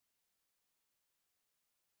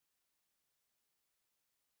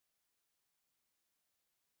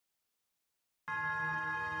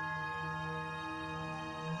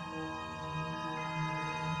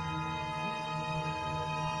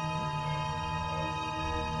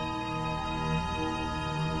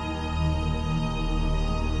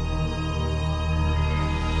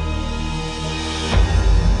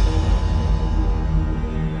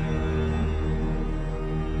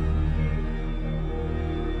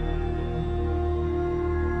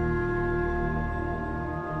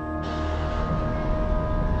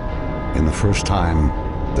first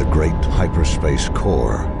time, the great hyperspace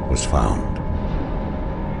core was found.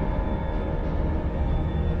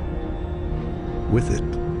 With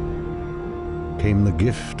it came the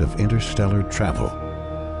gift of interstellar travel,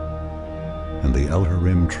 and the Outer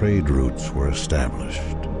Rim trade routes were established,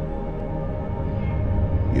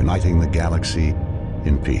 uniting the galaxy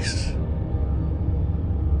in peace.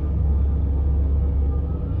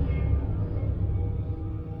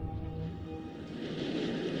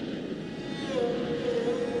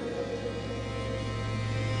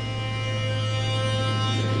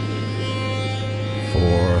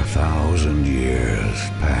 Years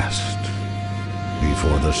passed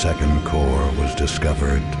before the second core was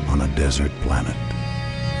discovered on a desert planet.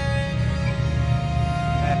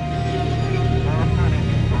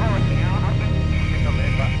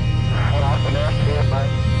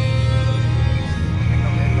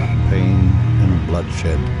 Pain and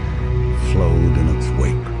bloodshed flowed in its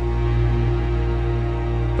wake.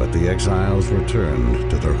 But the exiles returned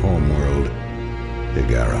to their homeworld,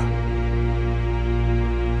 Higara.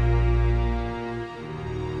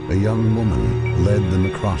 A young woman led them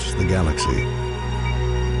across the galaxy,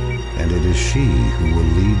 and it is she who will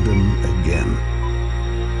lead them again.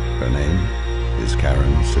 Her name is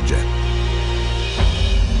Karen Sajet.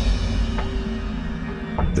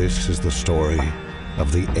 This is the story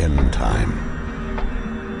of the end time.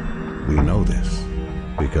 We know this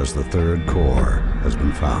because the third core has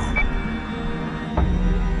been found.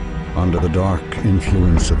 Under the dark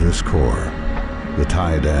influence of this core, the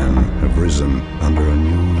Taidan have risen under a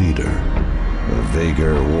new leader, a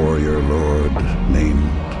Vagar warrior lord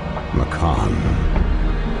named Makan.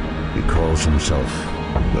 He calls himself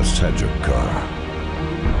the Sajukar,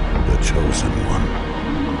 the Chosen One.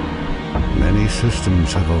 Many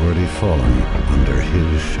systems have already fallen under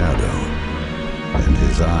his shadow, and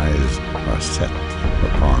his eyes are set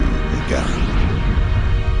upon Higara.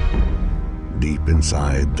 Deep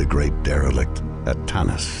inside the great derelict at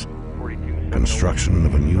Tanis, construction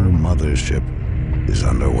of a new mothership is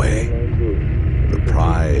underway. The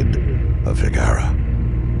pride of Higara.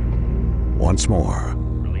 Once more,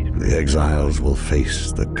 the exiles will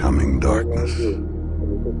face the coming darkness.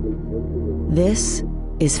 This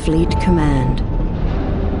is Fleet Command.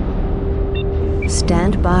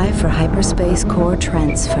 Stand by for hyperspace core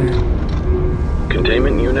transfer.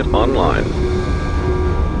 Containment unit online.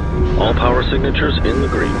 All power signatures in the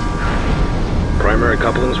green. Primary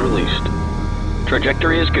couplings released.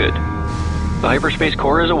 Trajectory is good. The hyperspace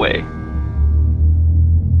core is away.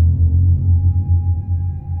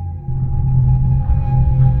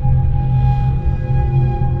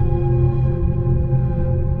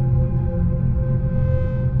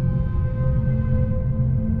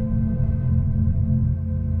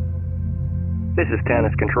 This is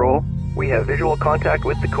Tanis Control. We have visual contact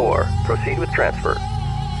with the core. Proceed with transfer.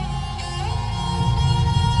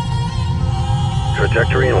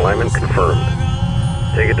 Trajectory and alignment confirmed.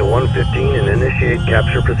 Take it to 115 and initiate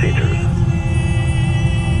capture procedures.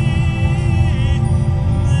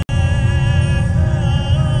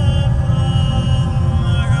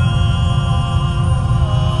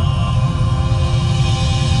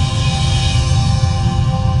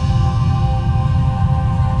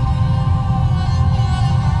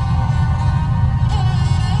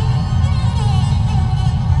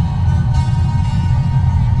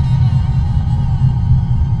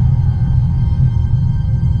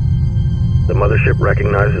 The mothership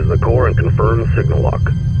recognizes the core and confirms signal lock.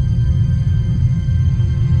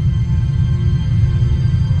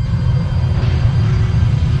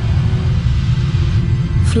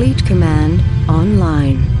 Fleet Command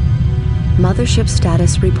online. Mothership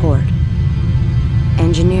status report.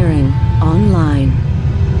 Engineering online.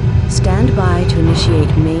 Stand by to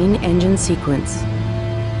initiate main engine sequence.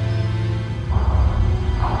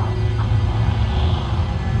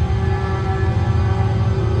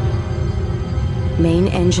 Main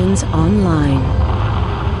engines online.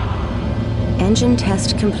 Engine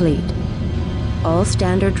test complete. All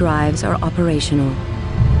standard drives are operational.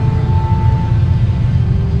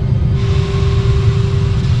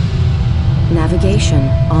 Navigation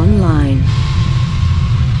online.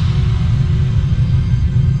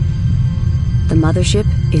 The mothership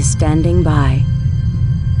is standing by.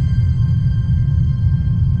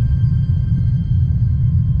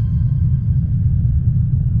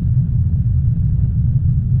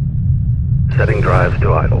 Setting drives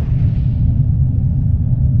to idle.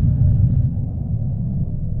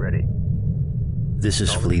 Ready. This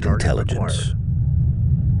is Fleet Intelligence.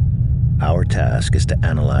 Our task is to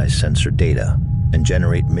analyze sensor data and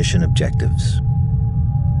generate mission objectives.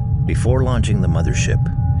 Before launching the mothership,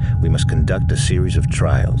 we must conduct a series of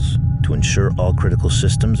trials to ensure all critical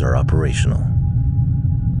systems are operational.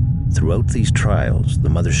 Throughout these trials, the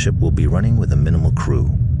mothership will be running with a minimal crew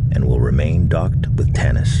and will remain docked with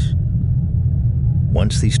Tanis.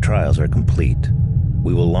 Once these trials are complete,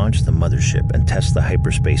 we will launch the mothership and test the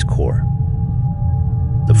hyperspace core.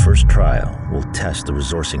 The first trial will test the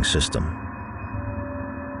resourcing system.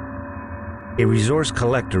 A resource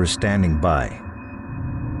collector is standing by.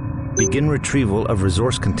 Begin retrieval of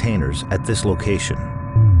resource containers at this location.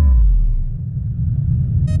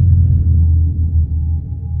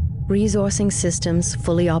 Resourcing systems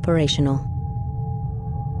fully operational.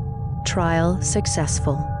 Trial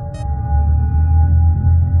successful.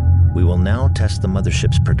 We will now test the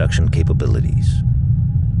mothership's production capabilities.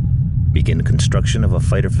 Begin construction of a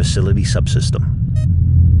fighter facility subsystem.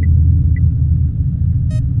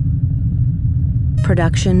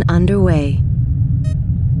 Production underway.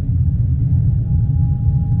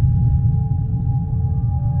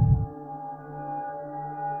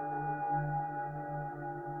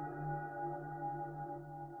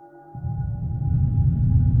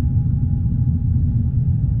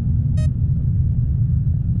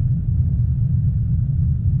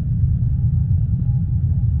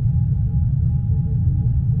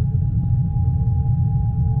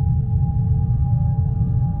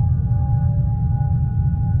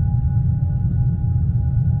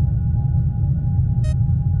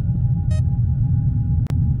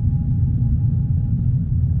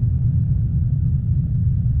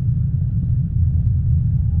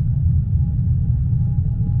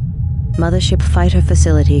 Mothership fighter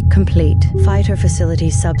facility complete. Fighter facility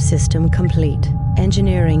subsystem complete.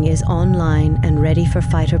 Engineering is online and ready for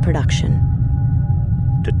fighter production.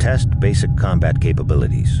 To test basic combat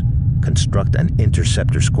capabilities, construct an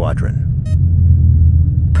interceptor squadron.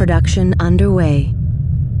 Production underway.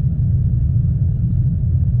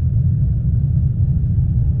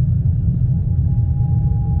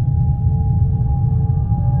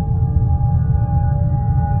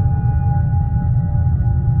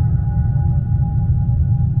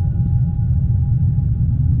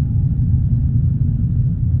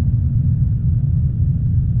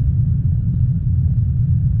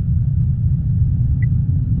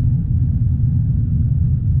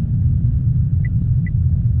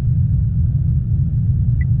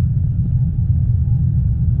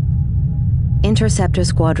 Interceptor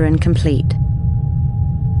squadron complete.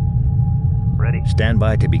 Ready. Stand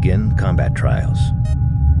by to begin combat trials.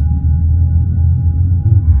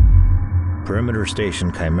 Perimeter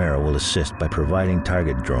Station Chimera will assist by providing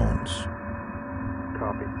target drones.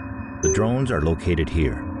 Copy. The drones are located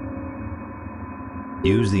here.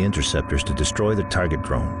 Use the interceptors to destroy the target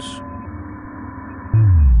drones.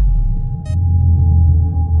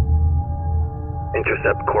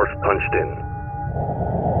 Intercept course punched in.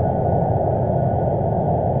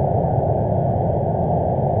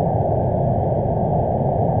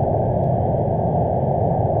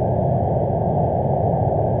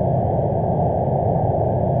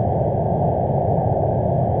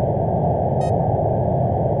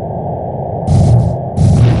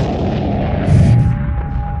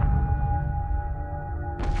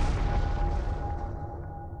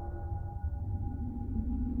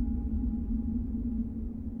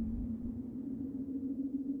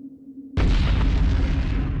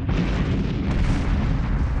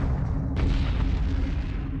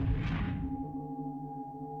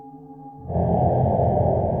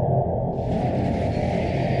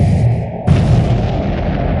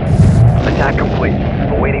 Attack complete.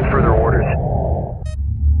 Awaiting further orders.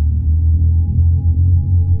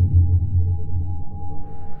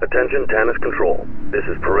 Attention Tanis Control. This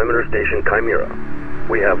is Perimeter Station Chimera.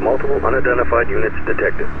 We have multiple unidentified units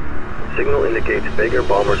detected. Signal indicates Vager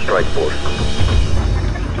Bomber Strike Force.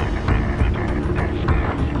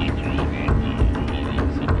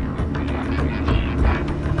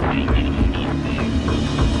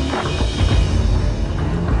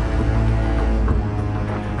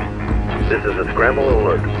 This is a scramble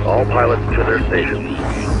alert. All pilots to their stations.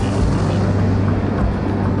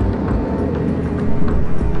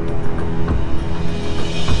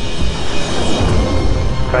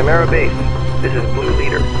 Chimera Base. This is Blue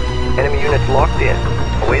Leader. Enemy units locked in.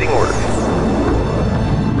 Awaiting orders.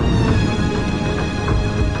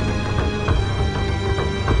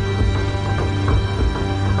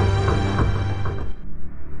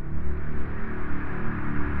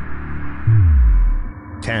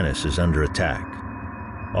 Tanis is under attack.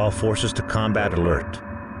 All forces to combat alert.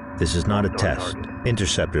 This is not a test.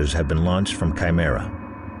 Interceptors have been launched from Chimera.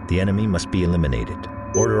 The enemy must be eliminated.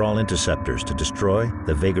 Order all interceptors to destroy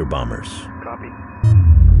the Vager bombers. Copy.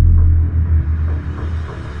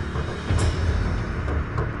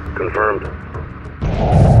 Confirmed.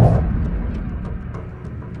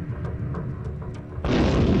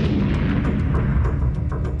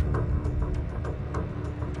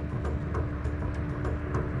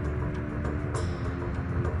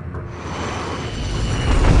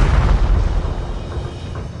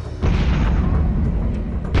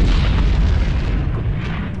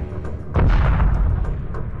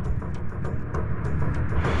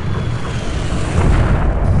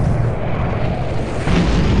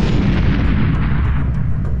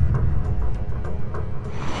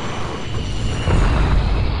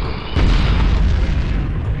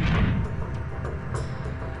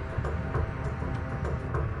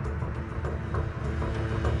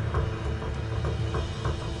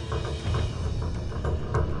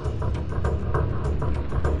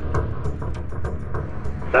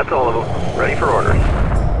 That's all of them. Ready for orders.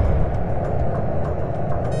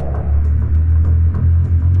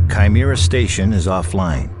 Chimera Station is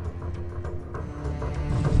offline.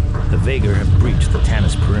 The Vagar have breached the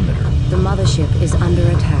Tanis perimeter. The mothership is under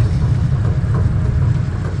attack.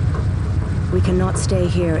 We cannot stay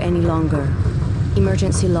here any longer.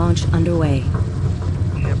 Emergency launch underway.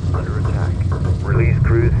 Ship under attack. Release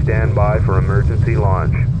crews stand by for emergency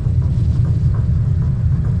launch.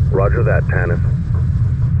 Roger that, Tanis.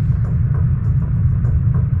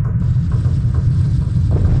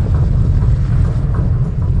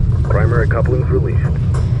 Primary couplings released.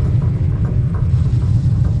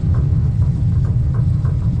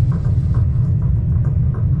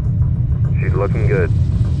 She's looking good.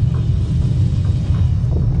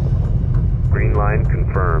 Green line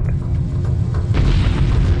confirmed.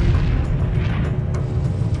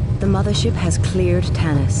 The mothership has cleared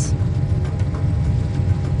Tanis.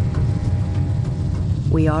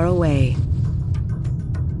 We are away.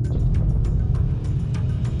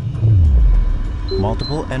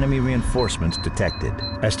 Multiple enemy reinforcements detected.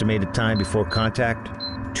 Estimated time before contact,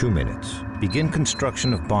 2 minutes. Begin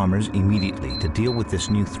construction of bombers immediately to deal with this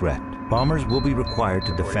new threat. Bombers will be required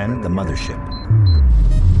to defend the mothership.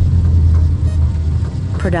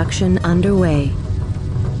 Production underway.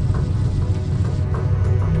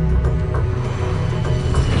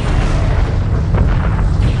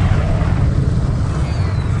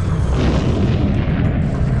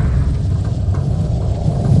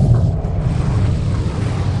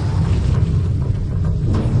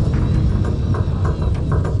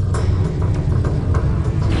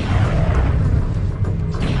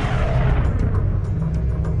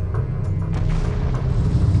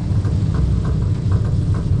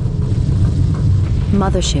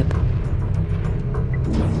 Mothership.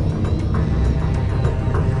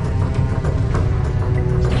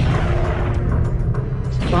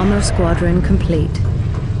 Bomber squadron complete.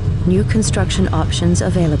 New construction options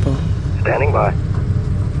available. Standing by.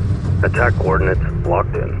 Attack coordinates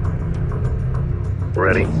locked in.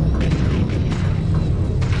 Ready.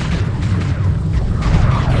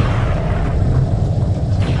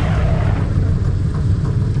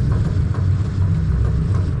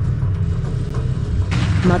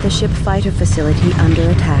 Mothership fighter facility under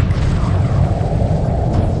attack.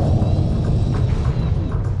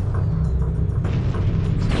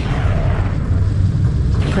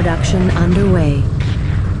 Production underway.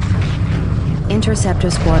 Interceptor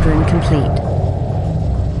squadron complete.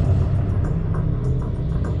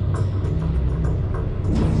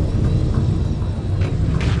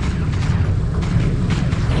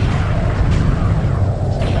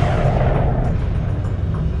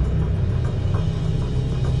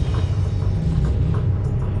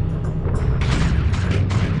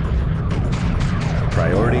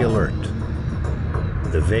 Priority alert.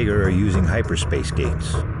 The Vagar are using hyperspace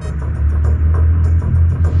gates.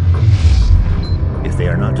 If they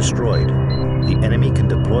are not destroyed, the enemy can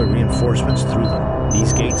deploy reinforcements through them.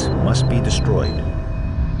 These gates must be destroyed.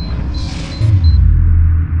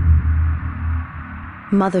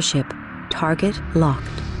 Mothership. Target locked.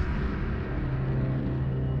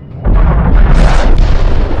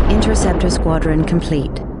 Interceptor squadron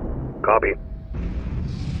complete. Copy.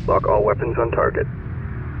 Lock all weapons on target.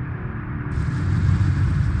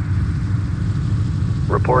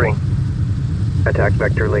 Reporting. Attack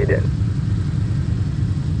vector laid in.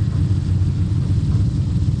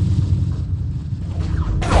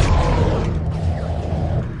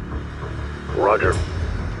 Roger.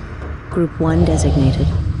 Group 1 designated.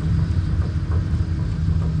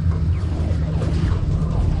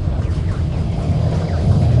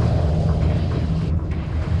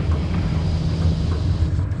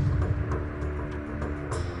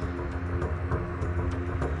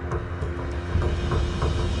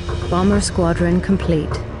 Bomber squadron complete.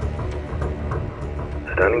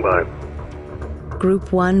 Standing by.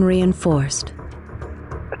 Group 1 reinforced.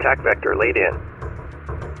 Attack vector laid in.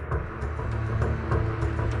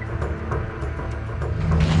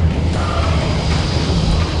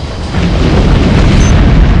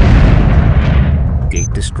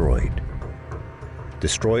 Gate destroyed.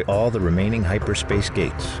 Destroy all the remaining hyperspace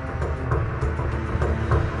gates.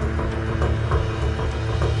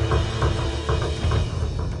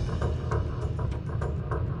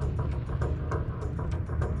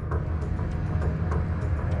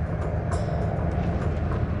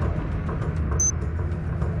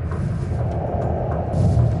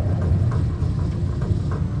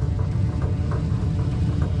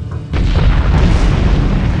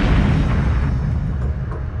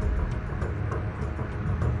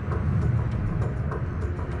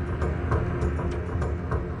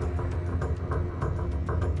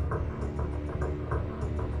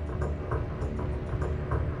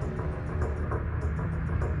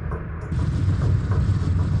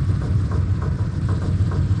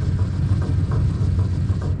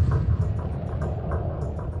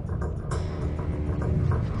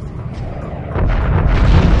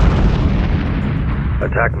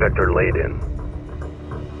 Attack vector laid in.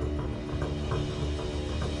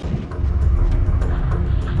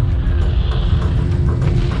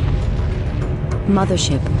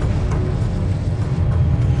 Mothership.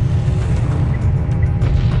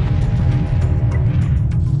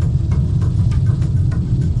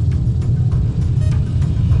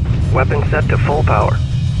 Weapon set to full power.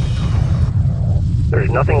 There's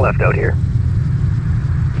nothing left out here.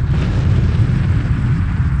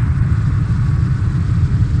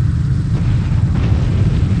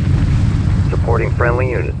 Supporting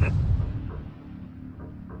friendly units.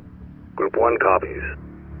 Group 1 copies.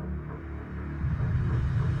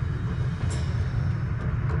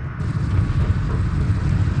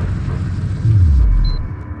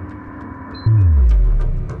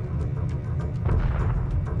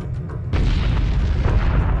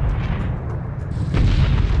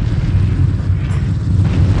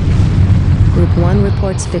 Group 1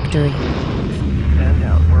 reports victory. Stand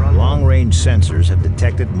down. We're on. Long-range sensors have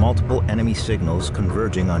detected multiple enemy signals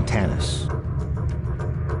converging on Tanis.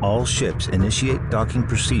 All ships initiate docking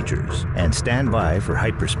procedures and stand by for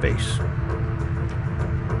hyperspace.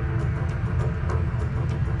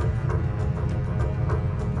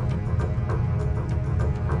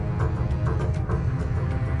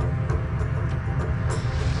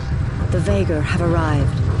 The Vagar have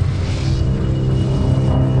arrived.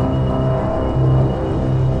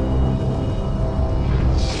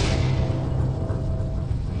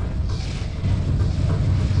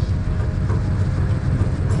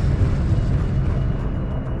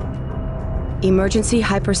 Emergency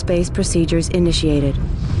hyperspace procedures initiated.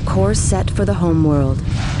 Course set for the Homeworld. The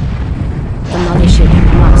mothership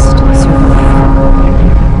must survive.